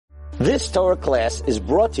This Torah class is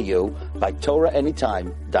brought to you by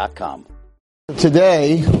TorahAnytime.com.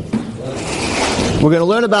 Today, we're going to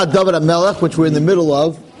learn about David HaMelech, which we're in the middle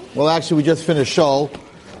of. Well, actually, we just finished Shol.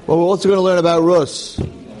 But we're also going to learn about Rus.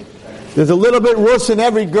 There's a little bit Rus in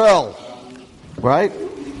every girl. Right?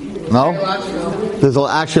 No? There's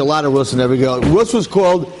actually a lot of Rus in every girl. Rus was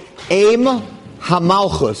called Aim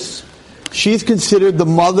HaMalchus. She's considered the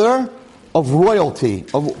mother of royalty.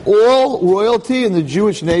 Of all royalty in the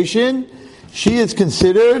Jewish nation, she is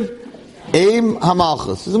considered Aim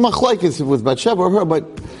HaMalchus. There's a machlokes if it was Bathsheba or her, but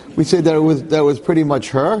we say that was pretty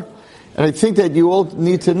much her. And I think that you all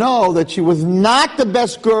need to know that she was not the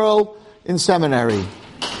best girl in seminary.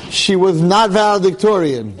 She was not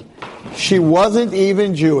valedictorian. She wasn't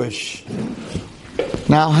even Jewish.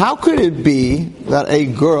 Now, how could it be that a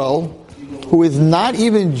girl who is not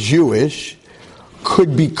even Jewish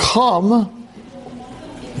could become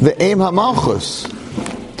the Aim HaMalchus?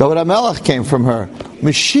 David HaMelech came from her.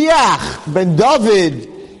 Mashiach ben David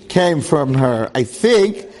came from her. I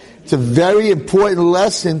think it's a very important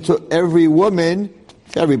lesson to every woman,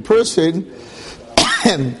 to every person.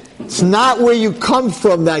 It's not where you come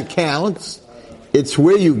from that counts. It's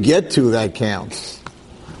where you get to that counts.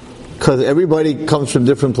 Because everybody comes from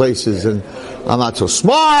different places. And I'm not so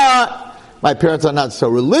smart. My parents are not so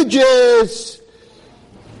religious.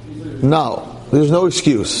 No, there's no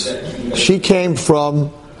excuse. She came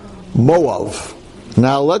from Moab.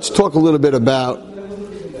 Now let's talk a little bit about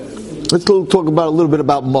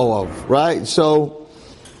Moab, right? So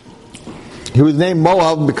he was named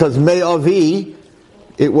Moab because Me'avi,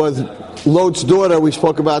 it was Lot's daughter. We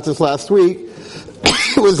spoke about this last week.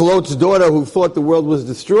 It was Lot's daughter who thought the world was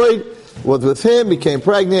destroyed, was with him, became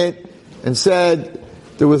pregnant, and said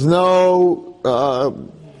there was no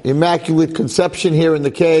immaculate conception here in the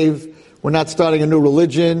cave. We're not starting a new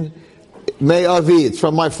religion. Me'avi, it's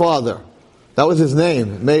from my father. That was his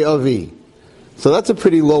name, Me'avi. So that's a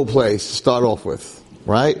pretty low place to start off with,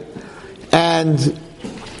 right? And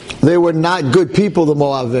they were not good people, the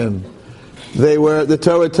Moavim. The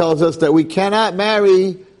Torah tells us that we cannot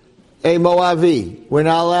marry a Moavi. We're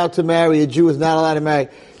not allowed to marry, a Jew is not allowed to marry.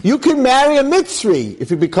 You can marry a Mitzri if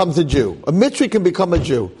he becomes a Jew. A Mitzri can become a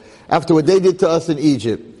Jew after what they did to us in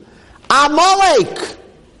Egypt. Amalek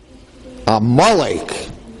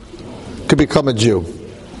could become a Jew,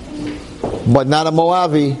 but not a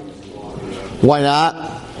Moavi. Why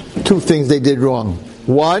not? Two things they did wrong.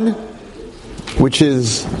 One, which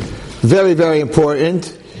is very, very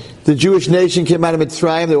important, the Jewish nation came out of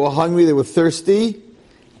Mitzrayim, they were hungry, they were thirsty,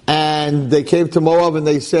 and they came to Moab and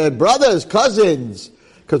they said, brothers, cousins,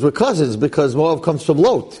 because we're cousins, because Moab comes from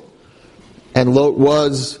Lot. And Lot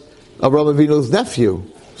was Avraham Avinu's nephew,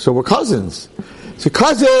 so we're cousins. So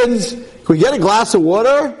cousins, can we get a glass of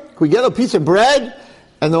water? Can we get a piece of bread?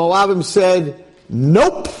 And the Moabim said,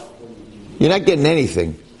 nope, you're not getting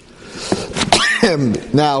anything.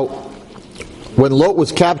 Now, when Lot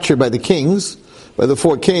was captured by the kings, by the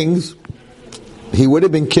four kings, he would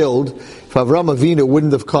have been killed if Avraham Avinu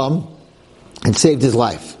wouldn't have come and saved his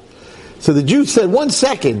life. So the Jews said, 1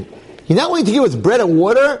 second, you're not willing to give us bread and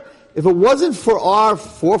water? If it wasn't for our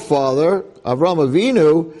forefather, Avraham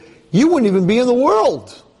Avinu, you wouldn't even be in the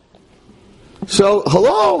world. So,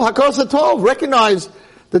 hello, Hakar Satov, recognize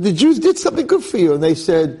that the Jews did something good for you. And they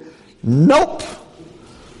said, nope.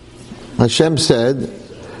 Hashem said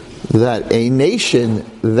that a nation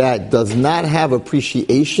that does not have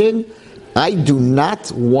appreciation, I do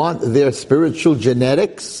not want their spiritual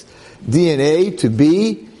genetics, DNA, to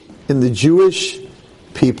be in the Jewish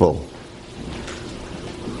people.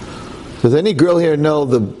 Does any girl here know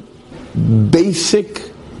the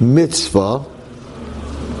basic mitzvah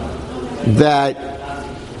that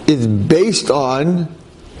is based on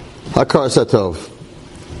Hakar Satov?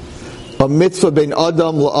 A mitzvah ben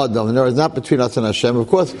Adam la-Adam. And there is not between us and Hashem. Of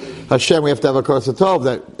course, Hashem, we have to have Hakar Satov,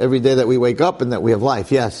 that every day that we wake up and that we have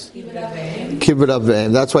life. Yes? Kibbud Av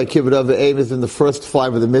V'Eim. That's why Kibbud Av V'Eim is in the first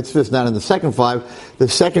 5 of the mitzvahs, not in the second 5. The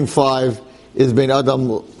second 5 is ben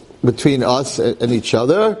Adam, between us and each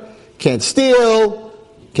other. Can't steal,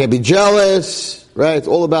 can't be jealous, right? It's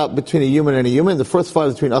all about between a human and a human. The first 5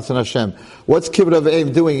 is between us and Hashem. What's Kibbud Av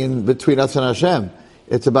V'Eim doing in between us and Hashem?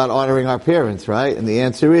 It's about honoring our parents, right? And the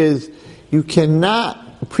answer is, you cannot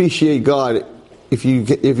appreciate God if you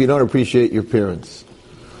don't appreciate your parents.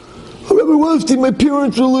 I remember once my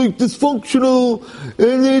parents were like dysfunctional,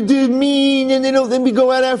 and they did mean, and they don't let me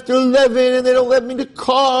go out after 11, and they don't let me in the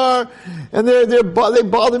car, and they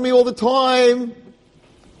bother me all the time.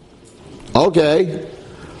 Okay,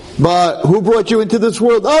 but who brought you into this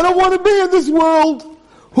world? I don't want to be in this world.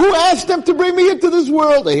 Who asked them to bring me into this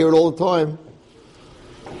world? I hear it all the time.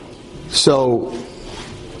 So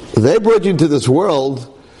they brought you into this world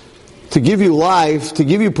to give you life, to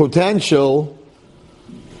give you potential.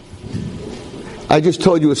 I just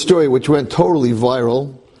told you a story which went totally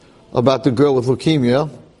viral about the girl with leukemia.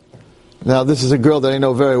 Now, this is a girl that I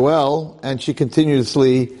know very well, and she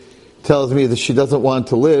continuously tells me that she doesn't want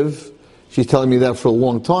to live. She's telling me that for a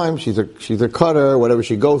long time. She's a cutter, whatever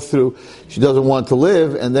she goes through. She doesn't want to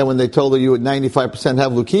live. And then when they told her you at 95%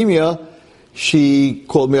 have leukemia, she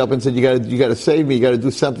called me up and said, you got to save me. You got to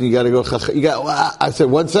do something. You got to go. I said,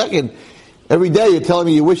 1 second. Every day you're telling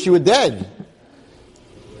me you wish you were dead.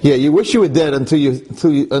 Yeah, you wish you were dead until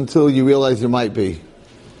you realize you might be.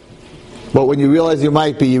 But when you realize you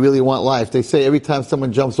might be, you really want life. They say every time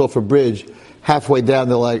someone jumps off a bridge, halfway down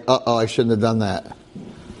they're like, I shouldn't have done that.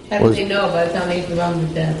 How do they know by the time they run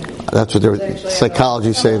with death? That's what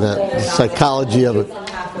psychology say that. Psychology of it. From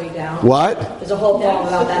halfway down. What? There's a whole poem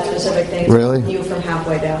about that specific thing. Really? You from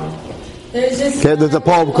halfway down. There's a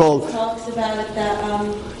poem called. Talks about it that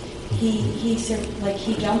he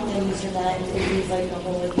jumped and he survived, and he's like a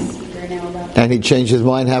whole speaker now about. And he changed his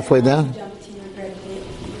mind halfway down. He jumped, he regretted it,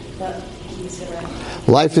 but he survived.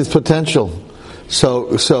 Life is potential.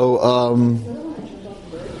 So.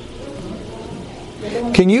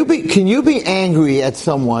 Can you be angry at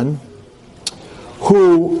someone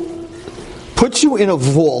who puts you in a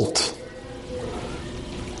vault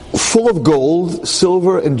full of gold,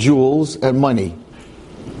 silver, and jewels and money,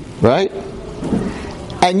 right?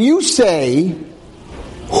 And you say,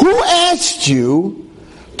 who asked you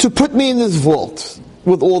to put me in this vault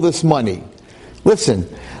with all this money? Listen,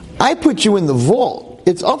 I put you in the vault.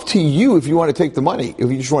 It's up to you if you want to take the money,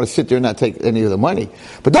 if you just want to sit there and not take any of the money.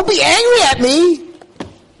 But don't be angry at me.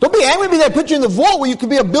 Don't be angry at me that I put you in the vault where you could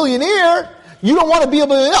be a billionaire. You don't want to be a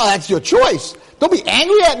billionaire. No, that's your choice. Don't be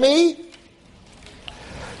angry at me.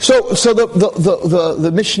 So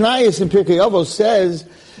the Mishnayos in Pirkei Avos says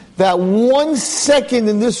that 1 second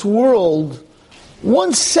in this world,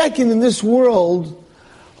 1 second in this world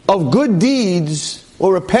of good deeds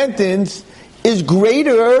or repentance is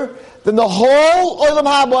greater than the whole Olam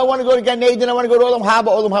Haba. I want to go to Gan Eden, I want to go to Olam Haba.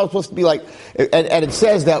 Olam Haba is supposed to be like, and it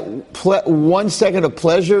says that 1 second of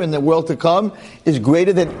pleasure in the world to come is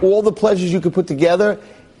greater than all the pleasures you could put together.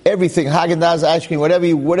 Everything, Haagen-Dazs, ice cream, whatever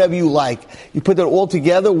you like. You put that all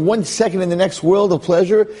together, 1 second in the next world of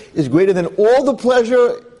pleasure is greater than all the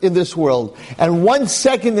pleasure in this world. And 1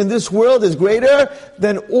 second in this world is greater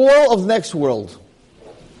than all of next world.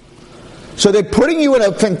 So they're putting you in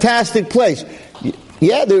a fantastic place.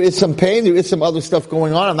 Yeah, there is some pain, there is some other stuff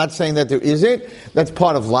going on. I'm not saying that there isn't. That's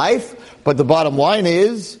part of life. But the bottom line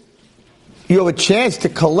is, you have a chance to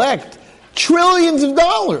collect trillions of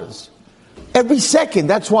dollars every second.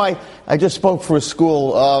 That's why I just spoke for a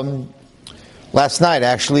school last night,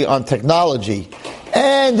 actually, on technology.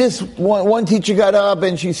 And this one teacher got up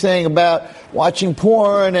and she's saying about watching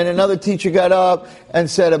porn, and another teacher got up and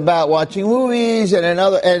said about watching movies, and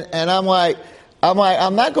another, and I'm like,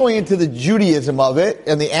 I'm not going into the Judaism of it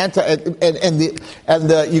and the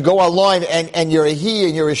you go online and you're a he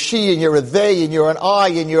and you're a she and you're a they and you're an I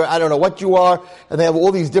and you're I don't know what you are, and they have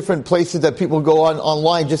all these different places that people go on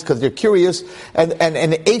online just because they're curious, and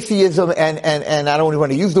atheism and I don't even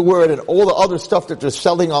want to use the word, and all the other stuff that they're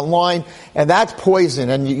selling online, and that's poison.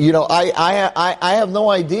 And you know I have no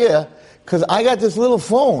idea because I got this little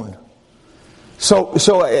phone. So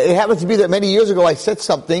it happens to be that many years ago I said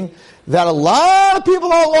something that a lot of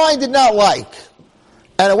people online did not like.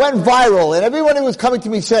 And it went viral, and everybody was coming to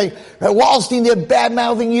me saying, Wallstein, they're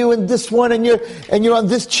bad-mouthing you and this one, and you're on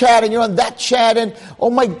this chat, and you're on that chat, and oh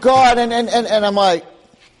my God, and I'm like,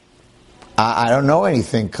 I don't know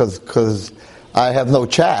anything, because I have no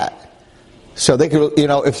chat. So they could,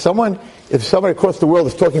 if somebody across the world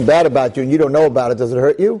is talking bad about you and you don't know about it, does it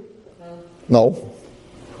hurt you? No.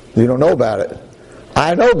 You don't know about it.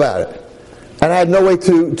 I know about it. And I had no way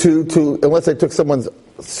to unless I took someone's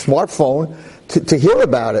smartphone, to hear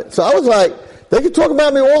about it. So I was like, they can talk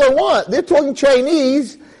about me all they want. They're talking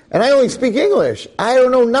Chinese, and I only speak English. I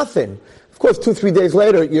don't know nothing. Of course, 2-3 days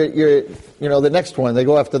later, you're the next one. They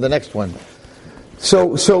go after the next one.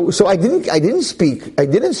 So I didn't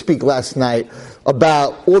speak last night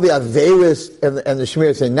about all the Averis and the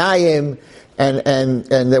Shemiras Einayim,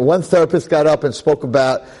 and the one therapist got up and spoke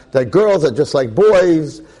about that girls are just like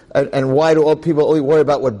boys, and why do all people only worry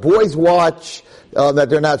about what boys watch, that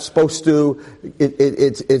they're not supposed to.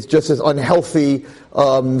 It's just as unhealthy,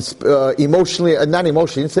 emotionally, not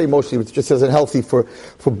emotionally, I didn't say emotionally, it's just as unhealthy for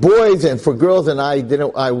boys and for girls. And I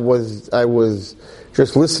was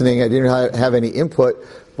just listening. I didn't have any input,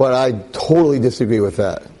 but I totally disagree with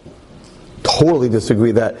that. totally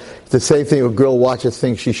disagree that it's the same thing. A girl watches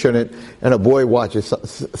things she shouldn't, and a boy watches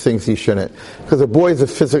things he shouldn't. Because a boy is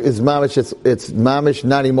is mamish. It's mamish,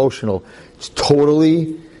 not emotional. It's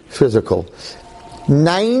totally physical.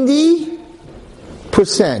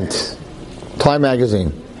 90%. Time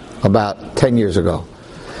magazine, about 10 years ago.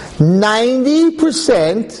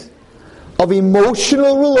 90% of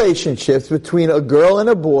emotional relationships between a girl and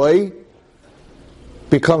a boy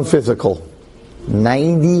become physical.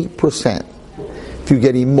 90%. If you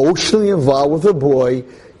get emotionally involved with a boy,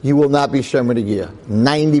 you will not be Shemer Negiah.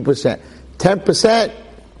 90%. 10%,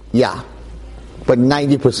 yeah. But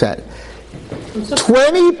 90%.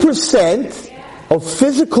 20% of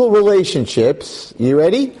physical relationships, you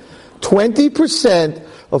ready? 20%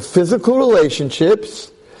 of physical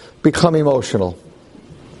relationships become emotional.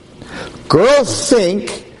 Girls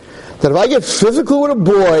think that if I get physical with a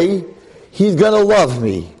boy, he's going to love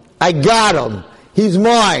me. I got him. He's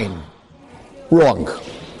mine. Wrong.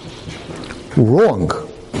 Wrong.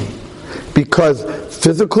 Because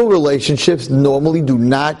physical relationships normally do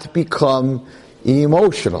not become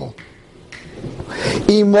emotional.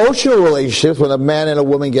 Emotional relationships, when a man and a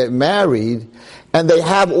woman get married, and they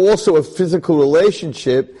have also a physical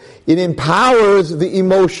relationship, it empowers the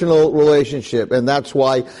emotional relationship. And that's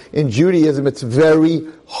why in Judaism it's very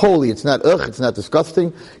holy. It's not it's not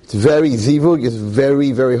disgusting. It's very zivug. It's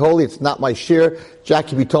very, very holy. It's not my shir.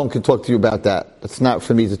 Jackie Biton can talk to you about that. It's not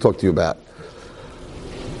for me to talk to you about.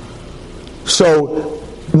 So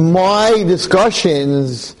my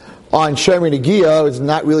discussions on Shemer Negiah is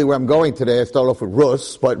not really where I'm going today. I start off with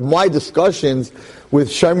Rus, but my discussions with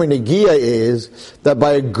Shemer Negiah is that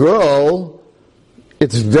by a girl,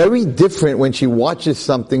 it's very different when she watches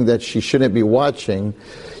something that she shouldn't be watching,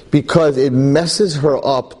 because it messes her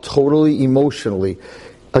up totally emotionally.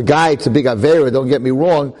 A guy, it's a big avera, don't get me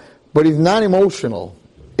wrong, but he's not emotional.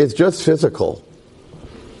 It's just physical.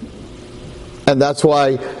 And that's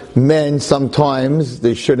why men sometimes,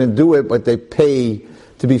 they shouldn't do it, but they pay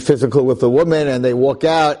to be physical with a woman, and they walk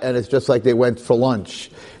out, and it's just like they went for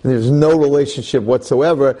lunch. And there's no relationship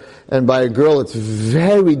whatsoever. And by a girl, it's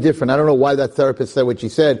very different. I don't know why that therapist said what she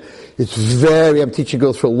said. I'm teaching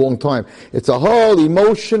girls for a long time. It's a whole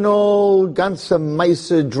emotional, ganze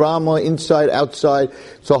meise drama, inside, outside.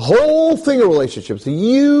 It's a whole thing of relationships. A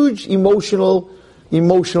huge emotional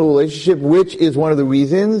relationship, which is one of the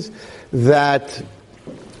reasons that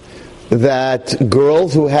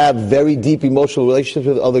girls who have very deep emotional relationships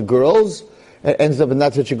with other girls ends up in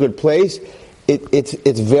not such a good place.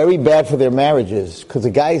 It's very bad for their marriages, because the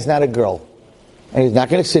guy is not a girl, and he's not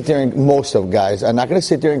going to sit there, and most of guys are not going to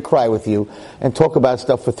sit there and cry with you and talk about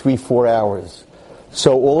stuff for 3-4 hours.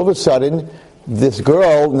 So all of a sudden, this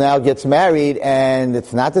girl now gets married, and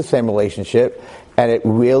it's not the same relationship, and it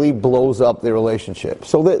really blows up their relationship.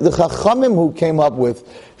 So the Chachamim who came up with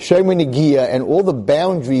Shemer Negiah and all the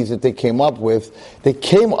boundaries that they came up with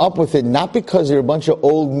it not because they're a bunch of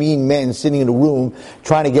old mean men sitting in a room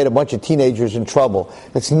trying to get a bunch of teenagers in trouble.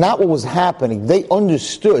 That's not what was happening. They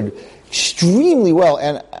understood extremely well,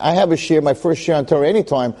 and I have my first share on Torah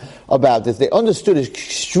Anytime about this. They understood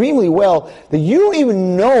extremely well that you don't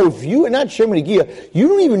even know if you are not Shemer Negiah, you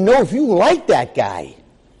don't even know if you like that guy.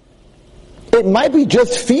 It might be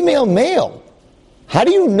just female male. How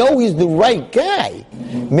do you know he's the right guy?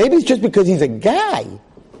 Maybe it's just because he's a guy.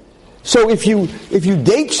 So if you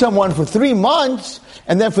date someone for 3 months,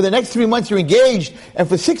 and then for the next 3 months you're engaged, and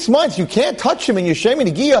for 6 months you can't touch him and you're Shemer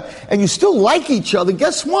Negiah, and you still like each other,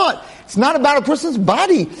 guess what? It's not about a person's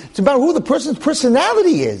body. It's about who the person's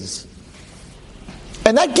personality is.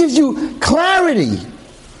 And that gives you clarity.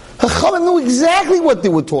 Chachamim knew exactly what they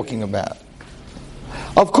were talking about.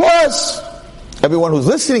 Of course, everyone who's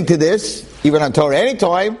listening to this, even on Torah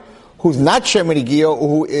Anytime, who's not Shemer Negiah,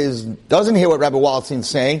 who doesn't hear what Rabbi Wallerstein's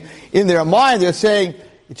saying, in their mind they're saying,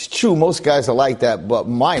 it's true, most guys are like that, but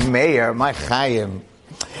my mayor, my Chaim,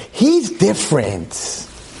 he's different.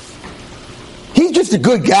 He's just a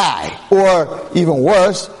good guy. Or, even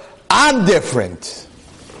worse, I'm different.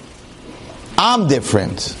 I'm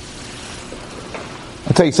different.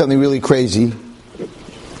 I'll tell you something really crazy.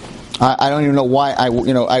 I don't even know why.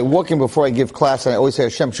 I walk in before I give class, and I always say,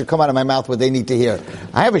 Hashem should come out of my mouth what they need to hear.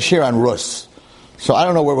 I have a share on Rus, so I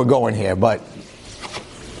don't know where we're going here, but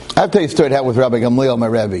I have to tell you a story I had with Rabbi Gamliel, my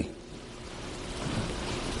Rebbe.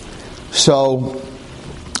 So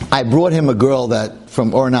I brought him a girl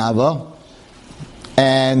from Ornava,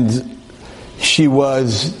 and she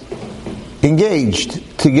was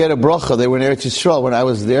engaged to get a bracha. They were in Eretz Yisrael when I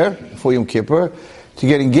was there for Yom Kippur to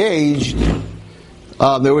get engaged.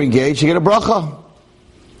 They were engaged to get a bracha.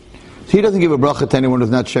 So he doesn't give a bracha to anyone who's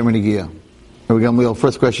not Shemer Negiah. Gamliel,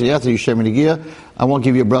 first question he asked, are you Shemin Negiah? I won't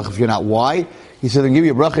give you a bracha if you're not. Why? He said, I'll give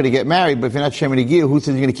you a bracha to get married, but if you're not Shemin Negiah, who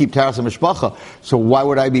says you're going to keep Taras and Mishpacha? So why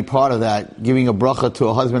would I be part of that, giving a bracha to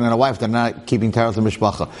a husband and a wife that are not keeping Taras and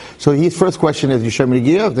Mishpacha? So his first question is, you Shemin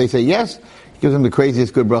Negiah? If they say yes, he gives them the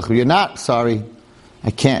craziest good bracha. If you're not, sorry,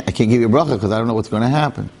 I can't give you a bracha because I don't know what's going to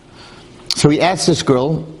happen. So he asked this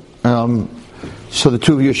girl, so the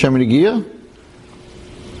two of you are Shemin Negiah?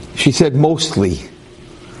 She said, mostly.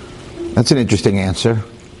 That's an interesting answer.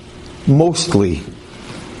 Mostly.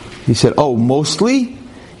 He said, oh, mostly?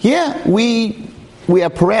 Yeah, we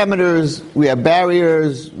have parameters, we have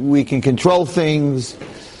barriers, we can control things.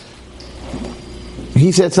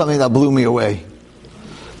 He said something that blew me away.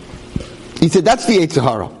 He said, that's the Yetzer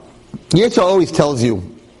Hara. Yetzer Hara always tells you,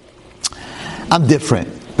 I'm different.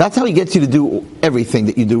 That's how he gets you to do everything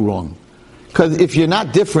that you do wrong. Because if you're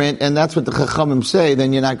not different, and that's what the Chachamim say,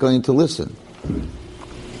 then you're not going to listen.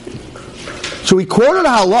 So he quoted a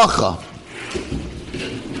halacha.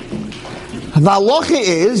 The halacha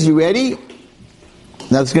is, you ready?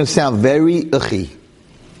 Now it's going to sound very uchi,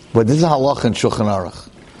 but this is a halacha in Shulchan Aruch.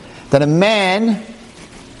 That a man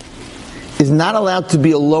is not allowed to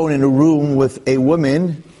be alone in a room with a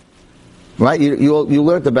woman. Right? You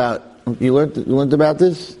learned about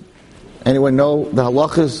this? Anyone know the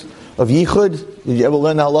halachas of yichud? Did you ever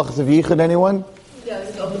learn the halachas of yichud? Anyone?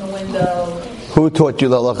 Yes, open the window. Who taught you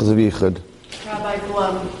the halachas of yichud? Rabbi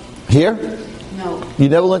Blum. Here? No. You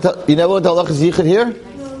never learned the halachas of yichud here?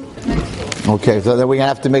 No. Okay, so then we're going to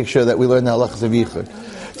have to make sure that we learn the halachas of yichud.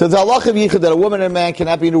 So the halacha of yichud that a woman and a man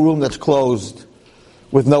cannot be in a room that's closed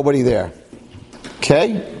with nobody there.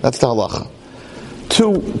 Okay? That's the halacha.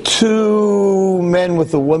 Two men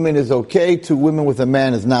with a woman is okay. Two women with a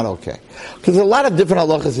man is not okay. Because there's a lot of different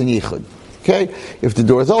halachas in yichud. Okay? If the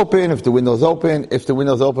door is open, if the window is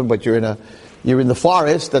open, but you're in the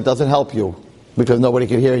forest, that doesn't help you because nobody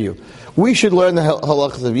can hear you. We should learn the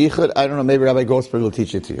halachas of yichud. I don't know, maybe Rabbi Grossberg will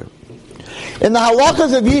teach it to you. In the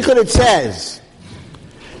halachas of yichud it says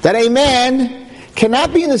that a man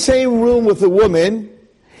cannot be in the same room with a woman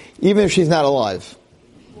even if she's not alive.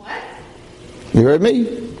 What? You heard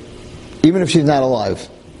me? Even if she's not alive.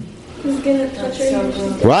 Who's gonna touch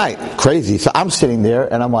her? Right, crazy. So I'm sitting there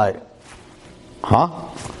and I'm like, huh?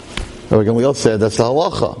 Rabbi Gamliel said that's the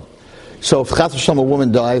halacha. So if Chas v'Shalom a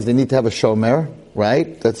woman dies, they need to have a shomer,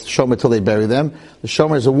 right? That's shomer till they bury them. The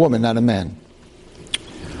shomer is a woman, not a man.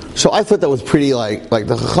 So I thought that was pretty like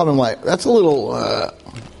the Chachamim, like that's a little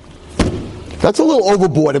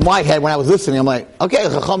overboard in my head when I was listening. I'm like, okay,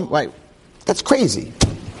 Chacham, right? That's crazy.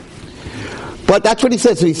 But that's what he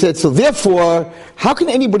said. So he said, so therefore, how can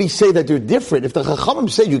anybody say that they're different? If the Chachamim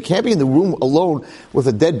said you can't be in the room alone with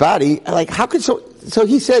a dead body, like how could so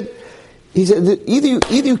he said either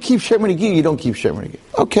you keep Shemin Negiah or you don't keep Shemin Negiah.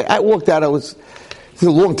 Okay, I walked out, this is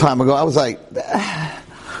a long time ago, I was like,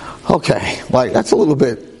 okay, like that's a little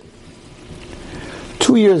bit.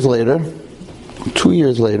 2 years later,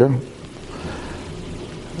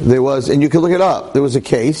 there was, and you can look it up, there was a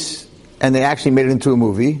case, and they actually made it into a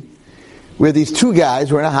movie, where these two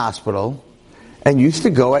guys were in a hospital, and used to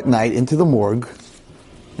go at night into the morgue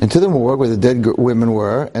where the dead women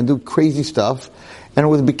were, and do crazy stuff,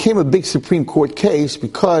 and it became a big Supreme Court case,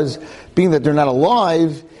 because being that they're not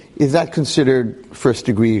alive, is that considered first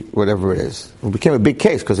degree, whatever it is. It became a big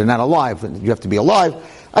case, because they're not alive, and you have to be alive.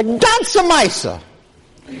 I got some Maisa.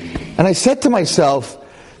 And I said to myself,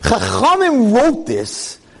 Chachamim wrote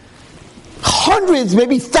this hundreds,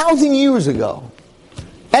 maybe 1,000 years ago.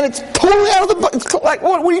 And it's totally out of the... It's like,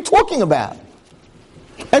 what are you talking about?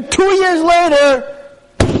 And 2 years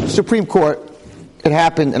later, Supreme Court, it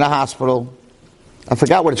happened in a hospital. I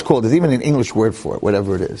forgot what it's called. There's even an English word for it,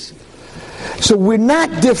 whatever it is. So we're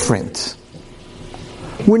not different.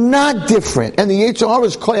 We're not different. And the Yetzer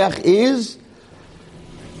Hara's koyach is,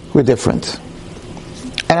 we're different.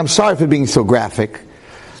 And I'm sorry for being so graphic,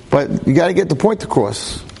 but you got to get the point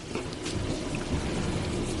across.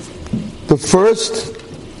 The first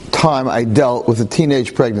time I dealt with a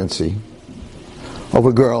teenage pregnancy of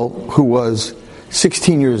a girl who was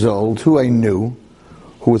 16 years old, who I knew,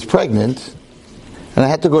 who was pregnant, and I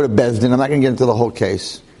had to go to Beis Din. I'm not going to get into the whole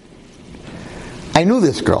case. I knew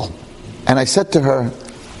this girl, and I said to her,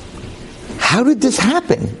 how did this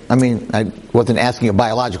happen? I mean, I wasn't asking a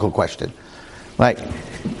biological question. Like,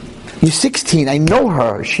 you're 16, I know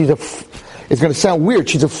her, it's going to sound weird,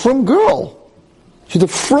 she's a frum girl. She's a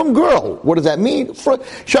frum girl. What does that mean?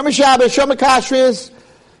 Shomer Shabbos, Shomer Kashrus,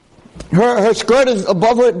 her skirt is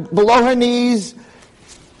below her knees,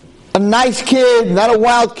 a nice kid, not a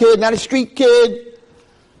wild kid, not a street kid.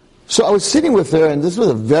 So I was sitting with her, and this was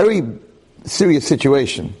a very serious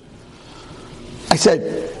situation. I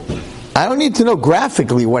said, I don't need to know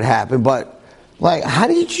graphically what happened, but like, how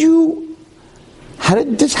did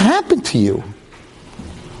this happen to you?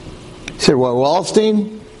 He said, well,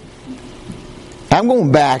 Wallstein, I'm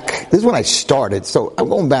going back, this is when I started, so I'm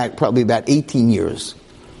going back probably about 18 years,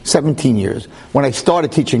 17 years, when I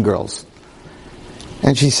started teaching girls.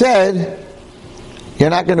 And she said, you're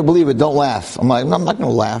not going to believe it, don't laugh. I'm like, no, I'm not going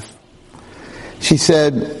to laugh. She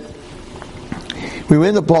said, we were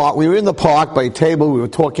in the park by a table, we were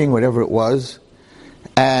talking, whatever it was,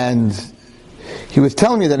 and he was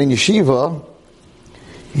telling me that in yeshiva,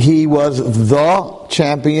 he was the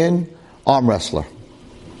champion arm wrestler.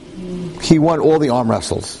 He won all the arm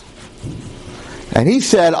wrestles. And he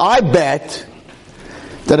said, I bet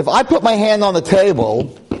that if I put my hand on the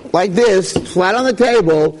table, like this, flat on the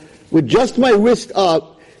table, with just my wrist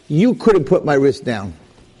up, you couldn't put my wrist down.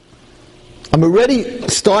 I'm already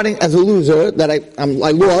starting as a loser, that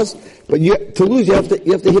I lost, but to lose you have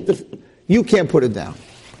to hit you can't put it down.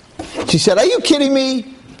 She said, are you kidding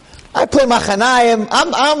me? I play machanayim,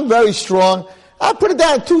 I'm very strong, I'll put it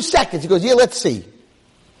down in 2 seconds. He goes, yeah, let's see.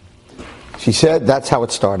 She said, that's how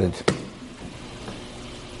it started.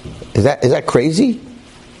 Is that crazy?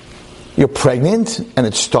 You're pregnant and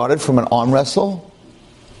it started from an arm wrestle?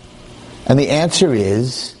 And the answer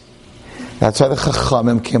is, that's why the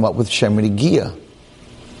Chachamim came up with Shem Regia.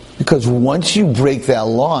 Because once you break that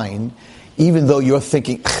line, even though you're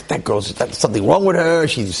thinking, that girl's, that's something wrong with her,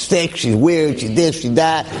 she's sick, she's weird, she's this, she's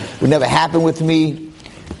that, it would never happen with me.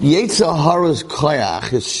 Yetzer Hara's koyach,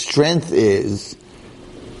 his strength is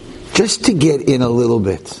just to get in a little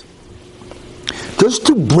bit. Just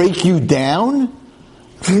to break you down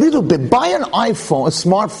a little bit. Buy an iPhone, a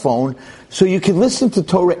smartphone, so you can listen to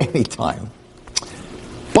Torah anytime.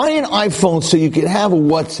 Buy an iPhone so you can have a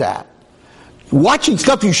WhatsApp. Watching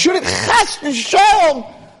stuff you shouldn't. Chas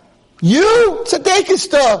v'shalom. You,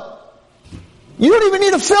 tzadekista. You don't even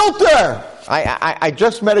need a filter. I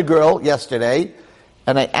just met a girl yesterday,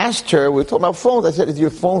 and I asked her, we were talking about phones, I said, is your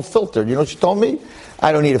phone filtered? You know what she told me?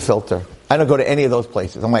 I don't need a filter. I don't go to any of those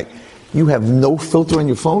places. I'm like, you have no filter on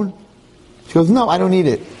your phone? She goes, no, I don't need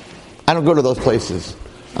it. I don't go to those places.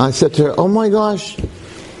 I said to her, oh my gosh,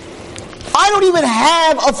 I don't even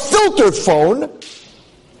have a filtered phone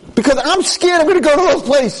because I'm scared I'm going to go to those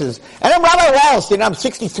places. And I'm Rabbi Wallstein and I'm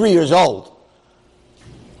 63 years old.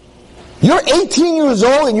 You're 18 years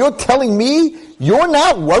old and you're telling me you're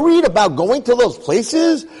not worried about going to those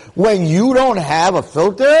places when you don't have a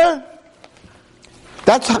filter?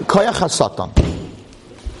 That's koyach hasatan.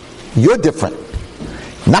 You're different.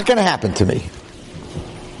 Not going to happen to me.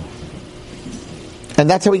 And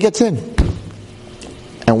that's how he gets in.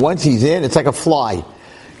 And once he's in, it's like a fly.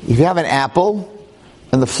 If you have an apple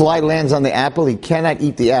and the fly lands on the apple, he cannot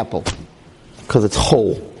eat the apple because it's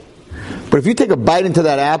whole. But if you take a bite into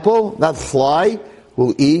that apple, that fly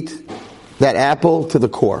will eat that apple to the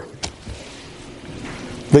core.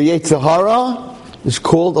 The Yetzer Hara is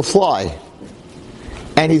called a fly.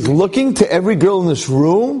 And he's looking to every girl in this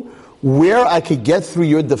room where I could get through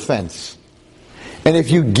your defense. And if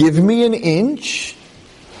you give me an inch,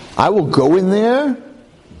 I will go in there,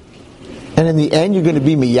 and in the end you're going to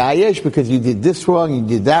be miyayesh because you did this wrong, you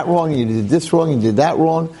did that wrong, you did this wrong, you did that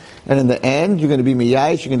wrong, and in the end you're going to be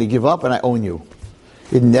miyayesh, you're going to give up, and I own you.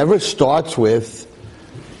 It never starts with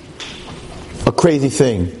a crazy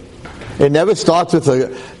thing. It never starts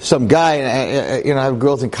with some guy, I have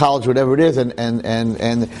girls in college, whatever it is, and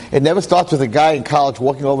it never starts with a guy in college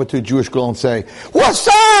walking over to a Jewish girl and saying, "What's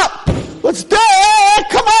up? Let's do it!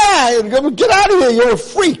 Come on! Get out of here! You're a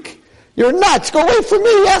freak! You're nuts! Go away from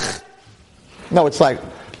me!" Ugh. No, it's like,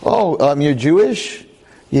 you're Jewish?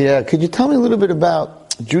 Yeah, could you tell me a little bit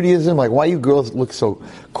about Judaism? Like, why you girls look so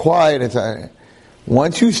quiet?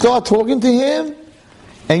 Once you start talking to him,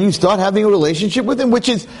 and you start having a relationship with him, which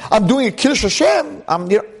is, I'm doing a Kiddush Hashem,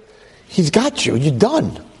 he's got you, you're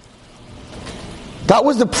done. That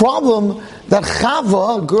was the problem that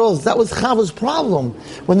Chava, girls, that was Chava's problem.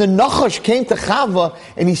 When the Nachash came to Chava,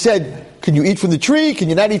 and he said, can you eat from the tree? Can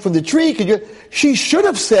you not eat from the tree? She should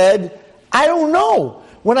have said, I don't know.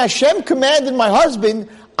 When Hashem commanded my husband,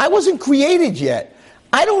 I wasn't created yet.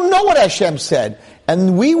 I don't know what Hashem said.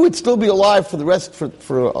 And we would still be alive for the rest, for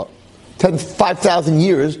 5,000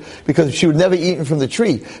 years, because she would never eaten from the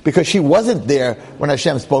tree, because she wasn't there when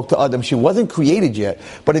Hashem spoke to Adam. She wasn't created yet.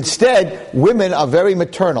 But instead, women are very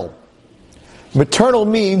maternal. Maternal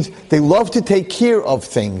means they love to take care of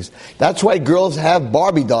things. That's why girls have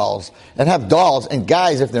Barbie dolls and have dolls, and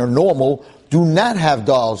guys, if they're normal, do not have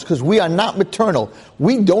dolls, because we are not maternal.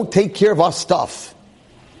 We don't take care of our stuff.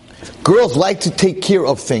 Girls like to take care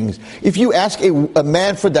of things. If you ask a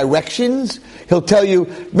man for directions, he'll tell you,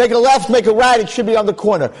 make a left, make a right, it should be on the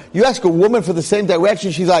corner. You ask a woman for the same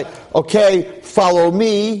direction, she's like, okay, follow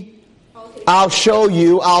me, I'll show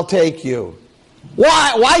you, I'll take you.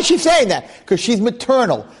 Why is she saying that? Because she's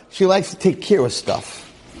maternal. She likes to take care of stuff.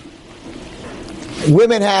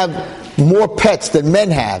 Women have more pets than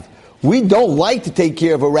men have. We don't like to take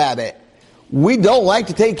care of a rabbit. We don't like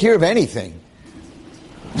to take care of anything.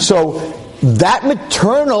 So that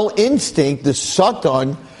maternal instinct, the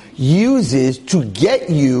Satan uses to get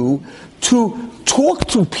you to talk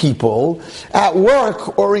to people at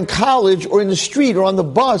work or in college or in the street or on the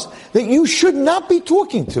bus that you should not be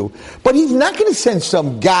talking to. But he's not going to send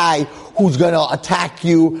some guy who's going to attack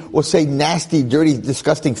you or say nasty, dirty,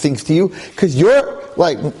 disgusting things to you because you're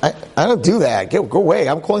like, I don't do that. Go away.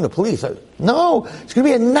 I'm calling the police. No, it's going to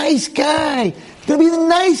be a nice guy. It's going to be the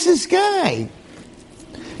nicest guy.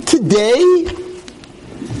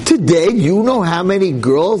 Today, you know how many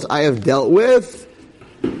girls I have dealt with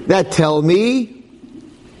that tell me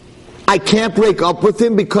I can't break up with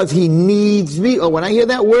him because he needs me. Or when I hear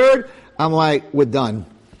that word, I'm like, we're done.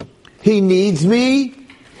 He needs me.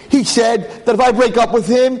 He said that if I break up with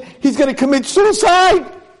him, he's going to commit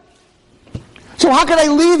suicide. So how can I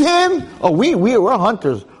leave him? Oh, we're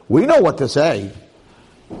hunters. We know what to say.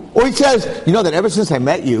 Or he says, you know that ever since I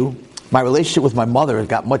met you, my relationship with my mother has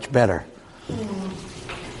got much better.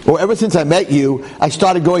 Or ever since I met you, I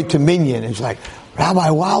started going to Minyan. It's like, Rabbi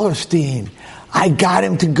Wallerstein, I got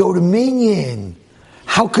him to go to Minyan.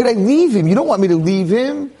 How could I leave him? You don't want me to leave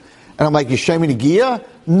him? And I'm like, you show me the Gia?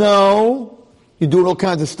 No. You're doing all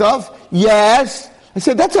kinds of stuff? Yes. I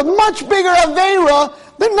said, that's a much bigger Aveira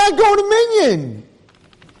than not going to Minyan.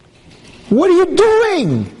 What are you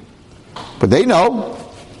doing? But they know.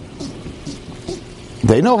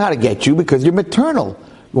 They know how to get you because you're maternal.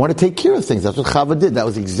 You want to take care of things. That's what Chava did. That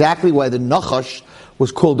was exactly why the Nachash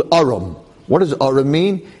was called Aram. What does Aram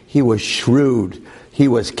mean? He was shrewd. He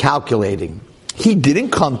was calculating. He didn't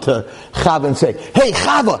come to Chava and say, hey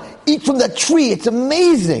Chava, eat from that tree. It's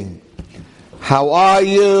amazing. How are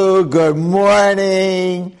you? Good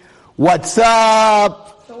morning. What's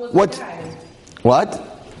up? So was What? the guy. What?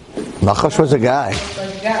 Nachash was a guy. Was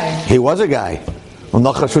a guy. He was a guy. Well,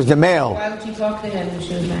 Nachash was the male. Why would you talk to him when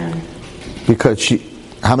she was married? Because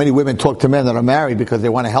how many women talk to men that are married because they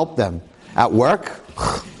want to help them? At work?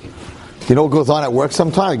 You know what goes on at work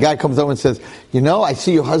sometimes? A guy comes over and says, you know, I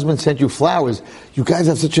see your husband sent you flowers. You guys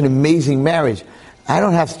have such an amazing marriage. I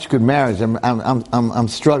don't have such a good marriage. I'm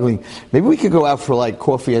struggling. Maybe we could go out for like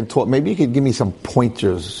coffee and talk. Maybe you could give me some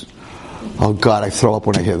pointers. Oh God, I throw up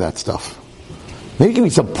when I hear that stuff. Maybe give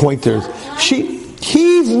me some pointers.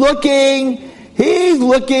 He's looking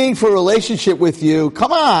for a relationship with you.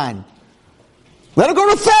 Come on. Let him go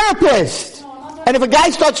to a therapist. And if a guy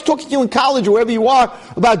starts talking to you in college or wherever you are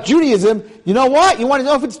about Judaism, you know what? You want to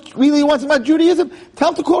know if it's really wants about Judaism? Tell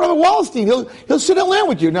him to call Rabbi Wallerstein. He'll sit and learn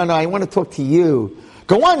with you. No, I want to talk to you.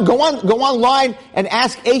 Go online and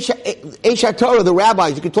ask Esha Torah, the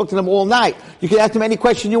rabbis. You can talk to them all night. You can ask them any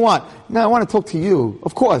question you want. No, I want to talk to you.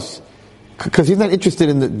 Of course. Because he's not interested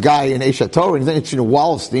in the guy in Esha Torah. He's not interested in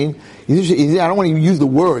Wallerstein. I don't want to use the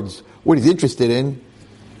words, what he's interested in.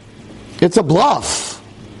 It's a bluff.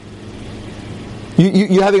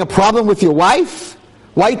 You having a problem with your wife?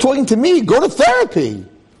 Why are you talking to me? Go to therapy.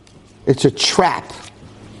 It's a trap.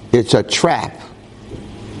 It's a trap.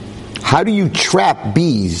 How do you trap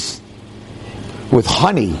bees? With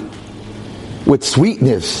honey, with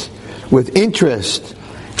sweetness, with interest.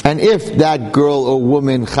 And if that girl or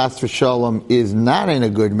woman, chas v'shalom, is not in a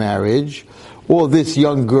good marriage, or this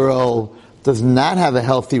young girl does not have a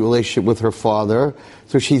healthy relationship with her father,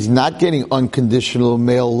 so she's not getting unconditional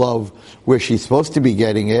male love where she's supposed to be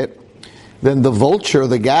getting it, then the vulture,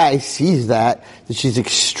 the guy, sees that she's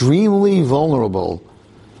extremely vulnerable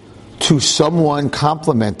to someone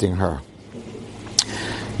complimenting her.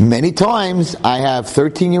 Many times I have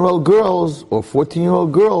 13-year-old girls or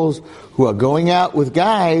 14-year-old girls who are going out with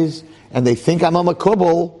guys and they think I'm a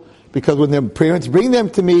makubal because when their parents bring them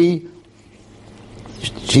to me,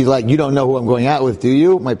 she's like, you don't know who I'm going out with, do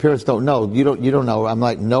you? My parents don't know. You don't know. I'm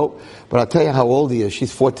like, nope. But I'll tell you how old he is.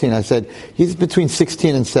 She's 14. I said, he's between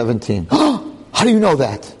 16 and 17. How do you know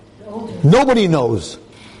that? Nobody knows.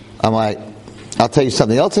 I'm like, I'll tell you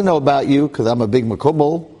something else I know about you because I'm a big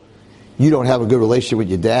makubal. You don't have a good relationship with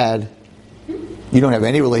your dad. You don't have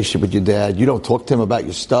any relationship with your dad. You don't talk to him about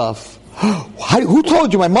your stuff. Who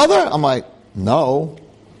told you? My mother? I'm like, no.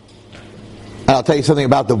 And I'll tell you something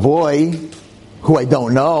about the boy who I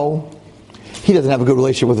don't know. He doesn't have a good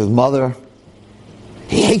relationship with his mother.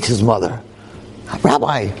 He hates his mother.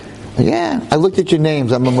 Rabbi, Yeah, I looked at your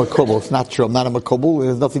names. I'm a Makubal. It's not true. I'm not a Makubal. It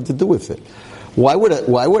has nothing to do with it. Why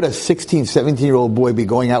would a 16, 17-year-old boy be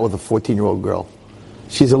going out with a 14-year-old girl?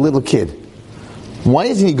 She's a little kid. Why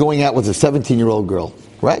isn't he going out with a 17-year-old girl?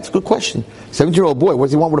 Right? It's a good question. 17-year-old boy, what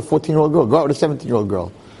does he want with a 14-year-old girl? Go out with a 17-year-old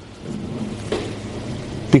girl.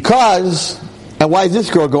 Because, and why is this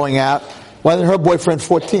girl going out? Why isn't her boyfriend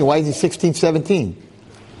 14? Why is he 16, 17?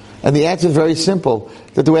 And the answer is very simple.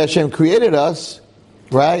 That the way Hashem created us,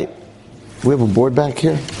 right? We have a board back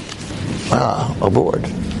here? A board.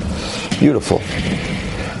 Beautiful.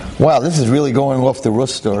 Wow, this is really going off the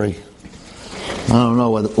Rus story. I don't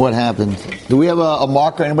know what happened. Do we have a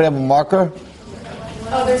marker? Anybody have a marker?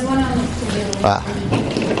 Oh, there's one on the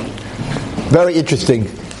Very interesting.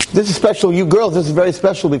 This is special. You girls, this is very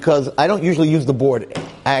special because I don't usually use the board.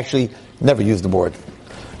 I actually never use the board.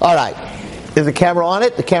 All right. Is the camera on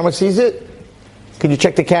it? The camera sees it? Can you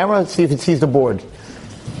check the camera? See if it sees the board.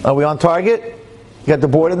 Are we on target? You got the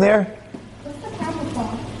board in there? What's the camera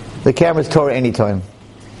for? The camera's Torah Anytime.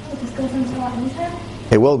 Oh, this goes into Torah Anytime?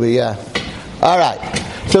 It will be, yeah. All right.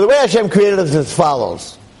 So the way Hashem created us is as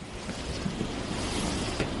follows.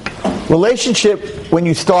 Relationship, when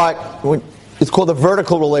you start, it's called a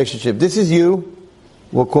vertical relationship. This is you.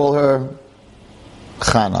 We'll call her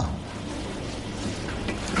Chana.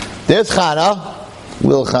 There's Chana,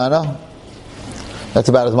 little Chana. That's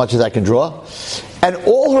about as much as I can draw. And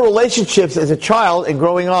all her relationships as a child and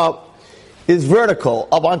growing up is vertical.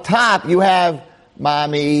 Up on top, you have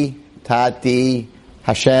Mommy, Tati,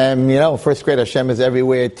 Hashem. You know, first grade Hashem is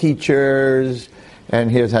everywhere. Teachers,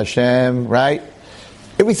 and here's Hashem, right?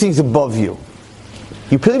 Everything's above you.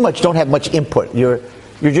 You pretty much don't have much input. You're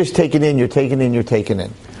just taking in, you're taking in, you're taking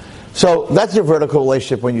in. So that's your vertical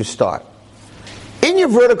relationship when you start. In your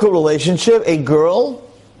vertical relationship, a girl,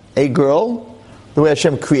 the way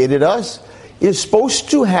Hashem created us, is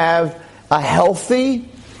supposed to have a healthy,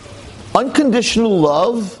 unconditional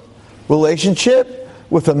love relationship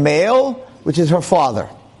with a male, which is her father.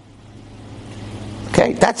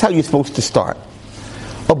 Okay? That's how you're supposed to start.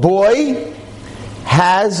 A boy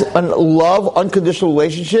has a love, unconditional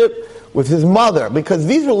relationship with his mother, because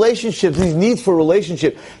these relationships, these needs for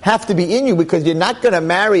relationship have to be in you, because you're not going to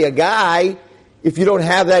marry a guy if you don't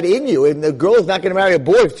have that in you. And the girl is not going to marry a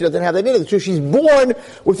boy if she doesn't have that in her. So she's born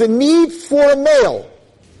with a need for a male.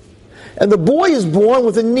 And the boy is born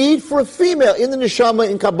with a need for a female. In the neshama,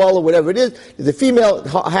 in Kabbalah, whatever it is, there's a female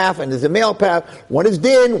half and there's a male half. One is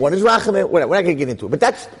din, one is rachamim, whatever. We're not going to get into it. But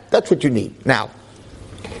that's what you need. Now,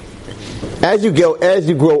 as you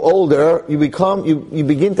grow older, you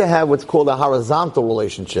begin to have what's called a horizontal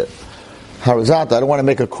relationship. Horizontal, I don't want to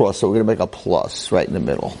make a cross, so we're going to make a plus right in the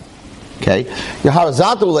middle. Okay? Your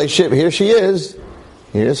horizontal relationship, here she is.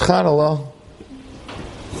 Here's Chanala.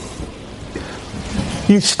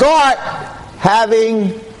 You start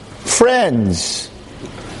having friends.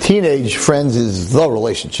 Teenage friends is the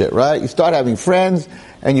relationship, right? You start having friends,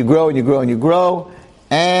 and you grow, and you grow, and you grow,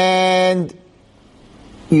 and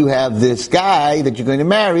you have this guy that you're going to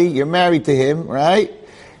marry. You're married to him, right?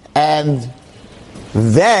 And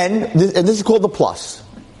then, and this is called the plus.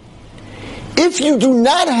 If you do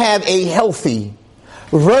not have a healthy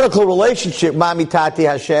vertical relationship, Mami, Tati,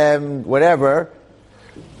 Hashem, whatever,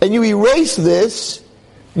 and you erase this,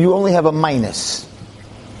 you only have a minus.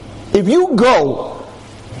 If you go,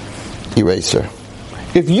 eraser,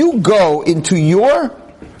 if you go into your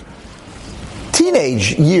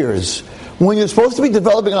teenage years, when you're supposed to be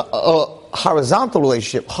developing a horizontal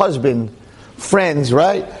relationship, husband, friends,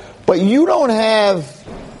 right? But you don't have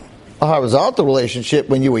a horizontal relationship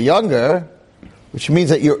when you were younger, which means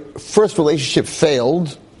that your first relationship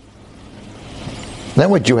failed, then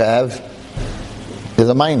what you have is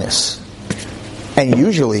a minus. And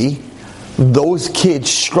usually, those kids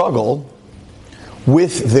struggle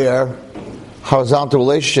with their horizontal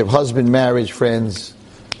relationship, husband, marriage, friends,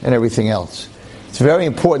 and everything else. It's very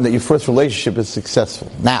important that your first relationship is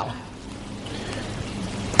successful. Now,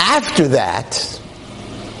 after that,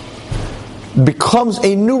 becomes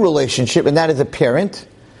a new relationship, and that is a parent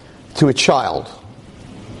to a child.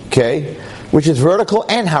 Okay? Which is vertical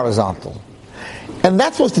and horizontal. And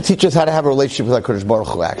that's supposed to teach us how to have a relationship with HaKadosh Baruch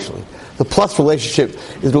Hu, actually. The plus relationship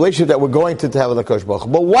is the relationship that we're going to have with HaKadosh Baruch Hu.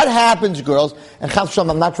 But what happens, girls, and Chas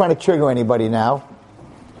V'Shalom, I'm not trying to trigger anybody now,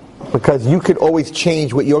 because you could always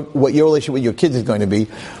change what your relationship with your kids is going to be.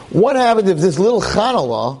 What happens if this little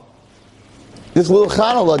Chanala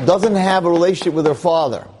doesn't have a relationship with her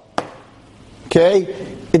father?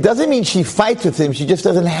 Okay? It doesn't mean she fights with him, she just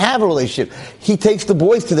doesn't have a relationship. He takes the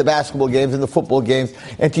boys to the basketball games and the football games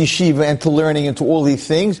and to yeshiva and to learning and to all these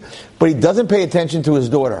things, but he doesn't pay attention to his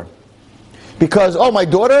daughter. Because, oh, my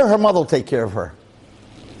daughter, her mother will take care of her.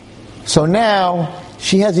 So now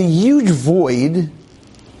she has a huge void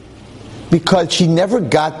because she never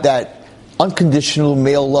got that unconditional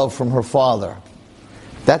male love from her father.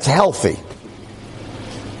 That's healthy.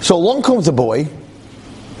 So along comes a boy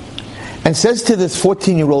and says to this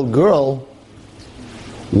 14-year-old girl,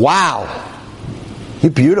 wow,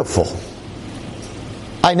 you're beautiful.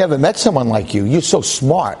 I never met someone like you. You're so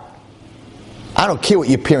smart. I don't care what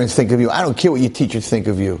your parents think of you. I don't care what your teachers think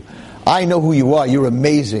of you. I know who you are. You're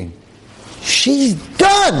amazing. She's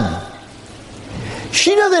done.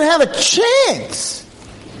 She doesn't have a chance.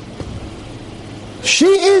 She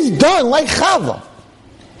is done, like Chava.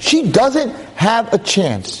 She doesn't have a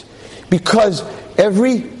chance because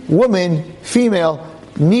every woman, female,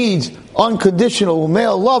 needs unconditional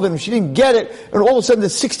male love, and if she didn't get it, and all of a sudden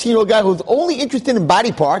this 16-year-old guy who's only interested in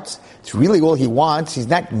body parts, it's really all he wants, he's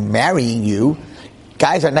not marrying you.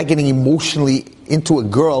 Guys are not getting emotionally into a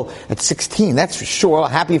girl at 16, that's for sure.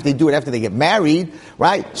 Happy if they do it after they get married,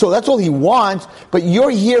 right? So that's all he wants, but you're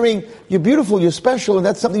hearing, you're beautiful, you're special, and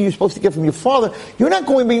that's something you're supposed to get from your father. You're not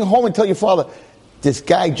going to be home and tell your father, this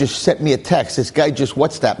guy just sent me a text, this guy just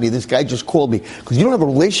WhatsApped me, this guy just called me, because you don't have a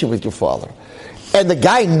relationship with your father. And the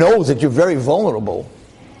guy knows that you're very vulnerable.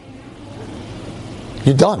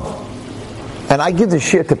 You're done. And I give this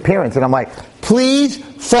shit to parents, and I'm like, please,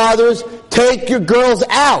 fathers, take your girls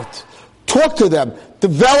out. Talk to them.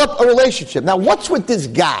 Develop a relationship. Now, what's with this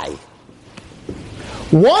guy?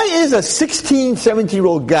 Why is a 16,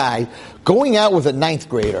 17-year-old guy going out with a 9th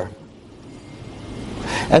grader?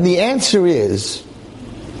 And the answer is,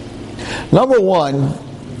 number one,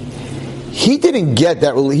 he didn't get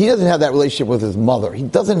that. He doesn't have that relationship with his mother. He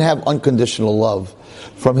doesn't have unconditional love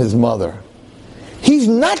from his mother. He's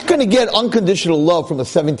not going to get unconditional love from a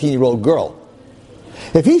 17-year-old girl.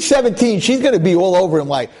 If he's 17, she's going to be all over him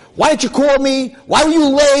like, why didn't you call me? Why were you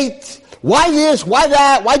late? Why this? Why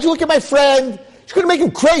that? Why'd you look at my friend? She's going to make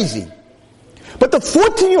him crazy. But the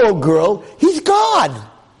 14-year-old girl, he's God.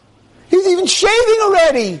 He's even shaving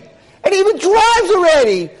already. And he even drives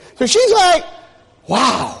already. So she's like,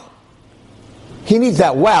 wow. He needs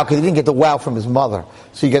that wow because he didn't get the wow from his mother.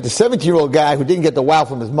 So you got the 17-year-old guy who didn't get the wow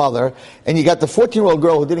from his mother, and you got the 14-year-old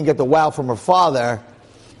girl who didn't get the wow from her father.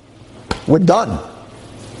 We're done.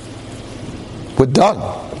 We're done.